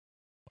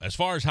as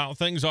far as how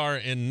things are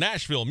in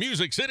Nashville,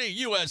 Music City,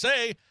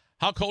 USA,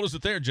 how cold is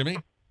it there, Jimmy?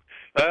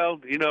 Well,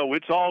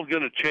 it's all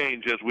going to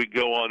change as we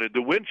go on.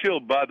 The wind chill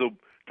by the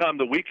time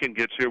the weekend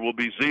gets here will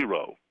be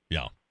 0.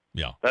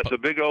 Yeah. That's a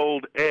big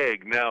old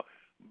egg. Now,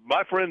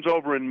 my friends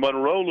over in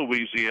Monroe,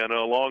 Louisiana,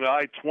 along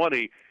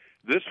I-20,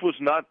 this was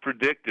not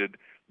predicted.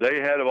 They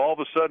had all of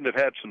a sudden have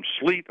had some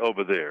sleet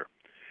over there,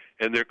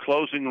 and they're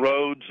closing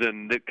roads,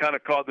 and it kind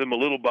of caught them a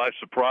little by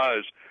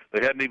surprise.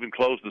 They hadn't even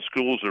closed the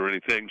schools or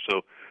anything,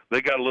 so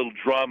they got a little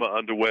drama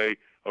underway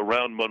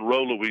around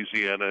Monroe,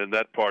 Louisiana, in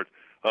that part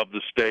of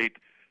the state.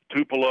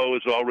 Tupelo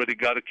has already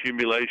got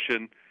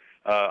accumulation.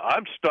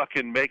 I'm stuck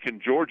in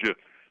Macon, Georgia.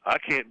 I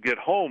can't get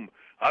home.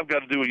 I've got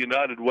to do a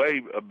United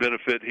Way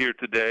benefit here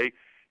today,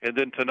 and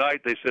then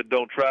tonight they said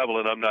don't travel,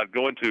 and I'm not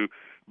going to.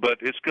 But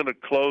it's going to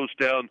close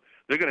down.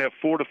 They're going to have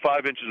 4 to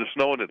 5 inches of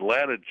snow in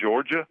Atlanta,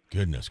 Georgia.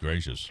 Goodness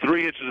gracious.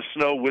 3 inches of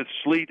snow with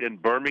sleet in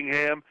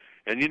Birmingham.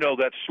 And,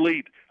 that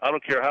sleet, I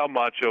don't care how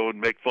macho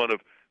and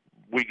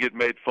we get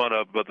made fun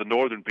of by the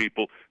northern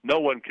people, no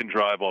one can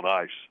drive on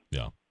ice.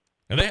 Yeah.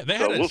 And they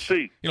had we'll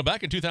see.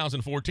 Back in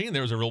 2014,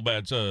 there was a real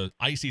bad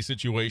icy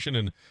situation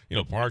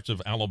in, parts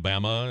of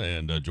Alabama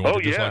and Georgia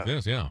just like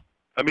this, yeah.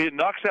 I mean,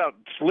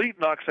 sleet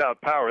knocks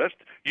out power. That's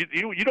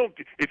you don't.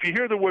 If you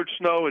hear the word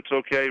snow, it's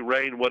okay,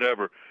 rain,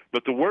 whatever.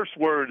 But the worst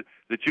word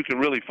that you can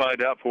really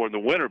find out for in the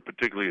winter,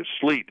 particularly, is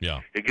sleet. Yeah.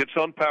 It gets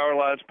on power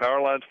lines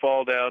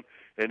fall down,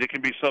 and it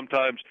can be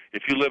sometimes,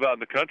 if you live out in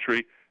the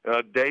country,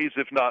 days,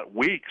 if not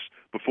weeks,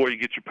 before you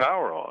get your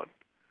power on.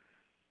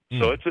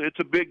 So it's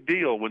a big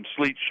deal when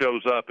sleet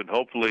shows up, and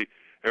hopefully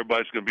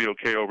everybody's going to be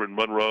okay over in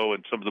Monroe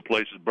and some of the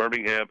places,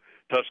 Birmingham,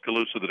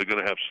 Tuscaloosa, that are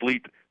going to have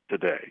sleet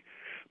today.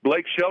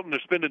 Blake Shelton is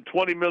spending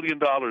 $20 million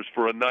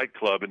for a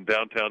nightclub in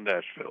downtown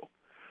Nashville.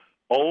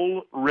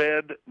 Old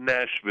Red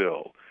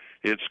Nashville.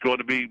 It's going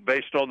to be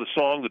based on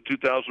the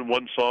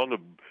 2001 song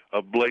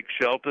of Blake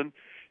Shelton.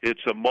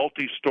 It's a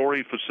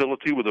multi-story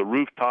facility with a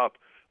rooftop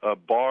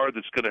bar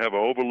that's going to have an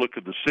overlook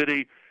of the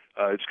city.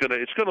 It's going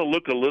to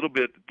look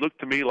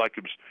to me like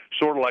it's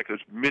sort of like a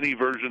mini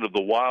version of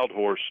the Wild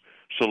Horse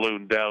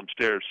Saloon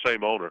downstairs,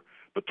 same owner.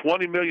 But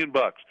 $20 million,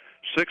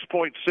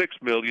 $6.6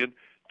 million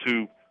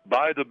to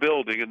buy the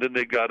building, and then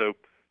they got to,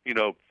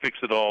 fix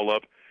it all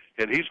up.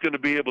 And he's going to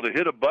be able to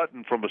hit a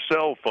button from a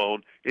cell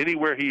phone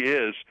anywhere he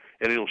is,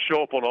 and it'll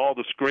show up on all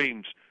the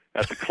screens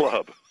at the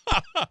club.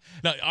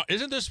 Now,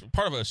 isn't this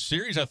part of a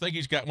series? I think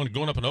he's got one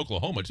going up in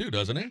Oklahoma, too,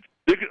 doesn't he?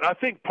 I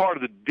think part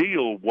of the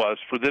deal was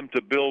for them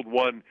to build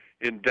one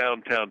in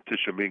downtown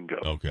Tishomingo.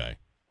 Okay.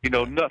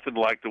 Nothing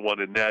like the one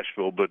in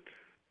Nashville, but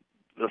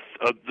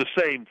the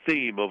same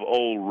theme of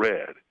Old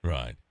Red.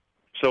 Right.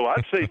 So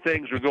I'd say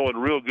things are going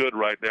real good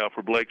right now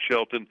for Blake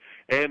Shelton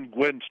and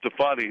Gwen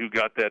Stefani, who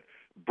got that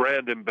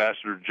brand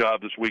ambassador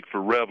job this week for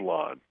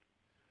Revlon.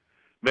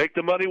 Make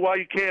the money while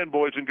you can,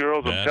 boys and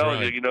girls. I'm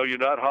telling you, you're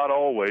not hot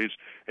always.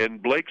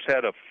 And Blake's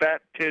had a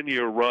fat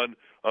 10-year run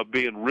of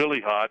being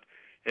really hot.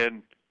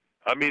 And,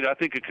 I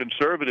think a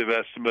conservative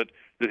estimate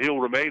that he'll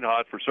remain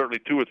hot for certainly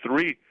 2 or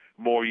 3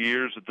 more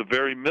years at the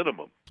very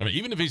minimum.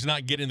 Even if he's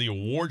not getting the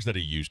awards that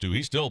he used to,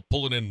 he's still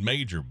pulling in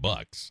major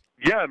bucks.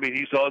 Yeah,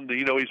 he's on the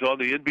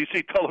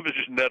NBC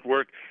television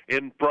network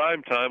in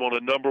prime time on a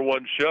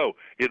 #1 show.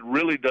 It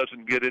really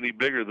doesn't get any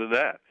bigger than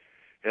that.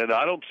 And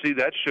I don't see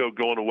that show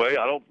going away.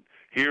 I don't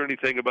hear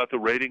anything about the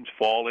ratings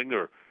falling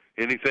or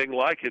anything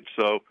like it.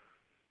 So,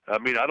 I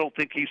don't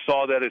think he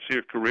saw that as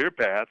his career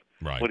path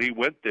when he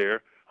went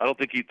there. I don't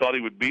think he thought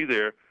he would be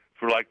there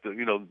for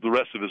the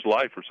rest of his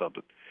life or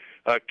something.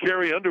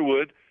 Carrie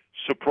Underwood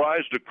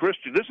surprised a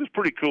Christian. This is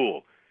pretty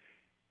cool.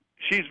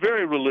 She's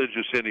very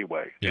religious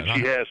anyway, and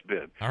she has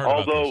been.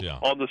 Although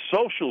on the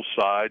social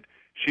side,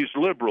 she's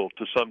liberal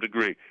to some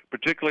degree,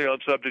 particularly on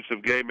subjects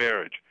of gay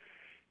marriage.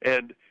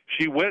 And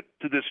she went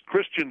to this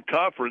Christian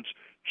conference,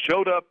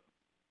 showed up.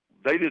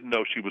 They didn't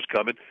know she was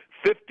coming.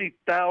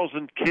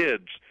 50,000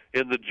 kids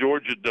in the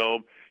Georgia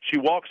Dome. She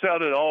walks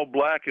out in all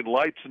black and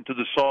lights into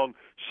the song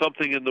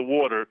Something in the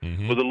Water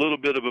with a little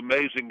bit of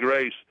Amazing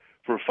Grace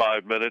for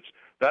 5 minutes.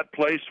 That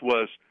place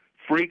was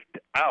freaked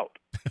out.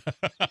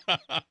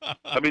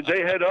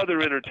 They had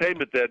other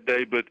entertainment that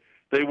day, but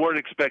they weren't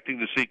expecting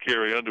to see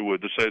Carrie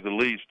Underwood, to say the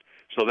least.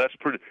 So that's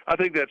pretty.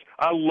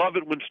 I love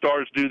it when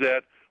stars do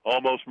that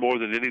almost more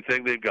than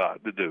anything they've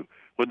got to do.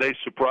 When they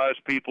surprise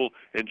people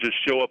and just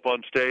show up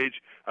on stage,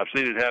 I've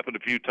seen it happen a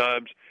few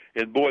times.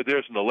 And boy,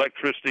 there's an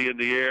electricity in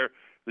the air,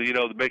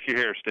 that make your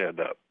hair stand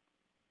up.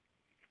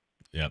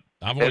 Yeah,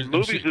 and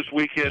movies this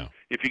weekend.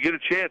 If you get a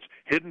chance,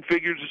 Hidden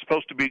Figures is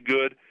supposed to be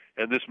good.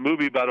 And this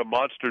movie about a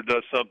monster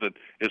does something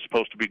is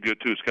supposed to be good,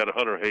 too. It's got a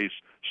Hunter Hayes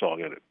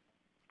song in it.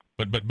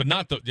 But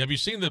not the – have you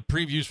seen the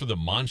previews for the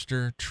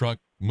Monster Truck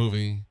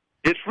movie?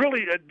 It's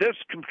really there's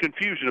some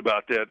confusion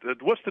about that.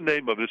 What's the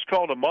name of it? It's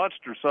called A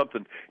Monster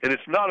Something, and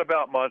it's not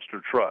about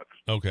monster trucks.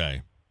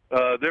 Okay.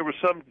 There was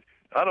some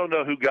 – I don't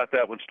know who got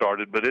that one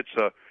started, but it's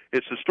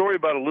a story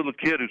about a little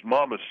kid whose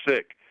mom is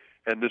sick,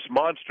 and this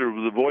monster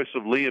with the voice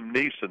of Liam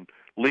Neeson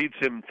leads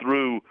him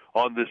through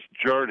on this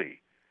journey.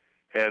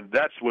 And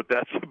that's what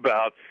that's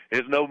about.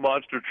 There's no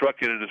monster truck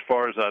in it as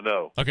far as I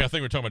know. Okay, I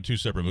think we're talking about two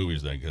separate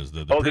movies then, because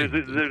there's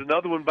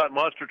another one about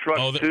monster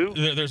trucks too.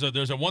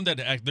 There's a one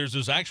that there's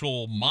this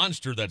actual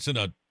monster that's in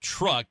a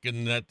truck,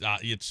 and that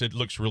it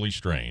looks really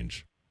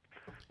strange.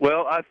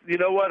 Well, you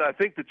know what? I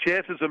think the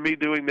chances of me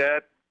doing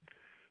that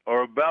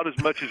are about as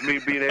much as me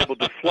being able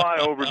to fly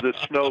over the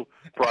snow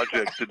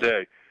project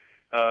today.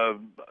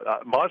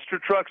 Monster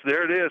trucks,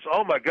 there it is.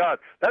 Oh my God,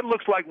 that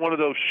looks like one of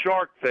those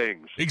shark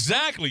things.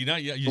 Exactly. Now,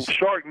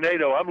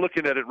 Sharknado. I'm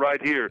looking at it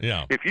right here.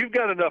 Yeah. If you've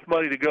got enough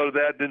money to go to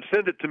that, then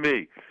send it to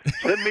me.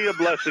 Send me a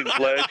blessing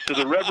pledge to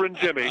the Reverend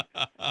Jimmy.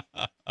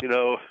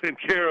 In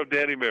care of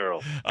Danny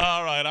Merrell.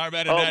 All right, our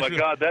man. Oh my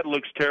God, that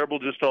looks terrible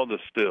just on the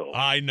still.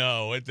 I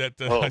know. I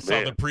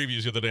saw the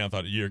previews the other day. I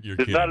thought you're There's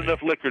kidding not me.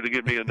 enough liquor to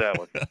get me in that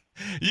one.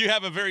 You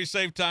have a very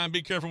safe time.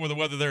 Be careful with the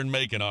weather there in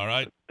Macon. All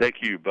right. Thank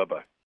you. Bye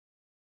bye.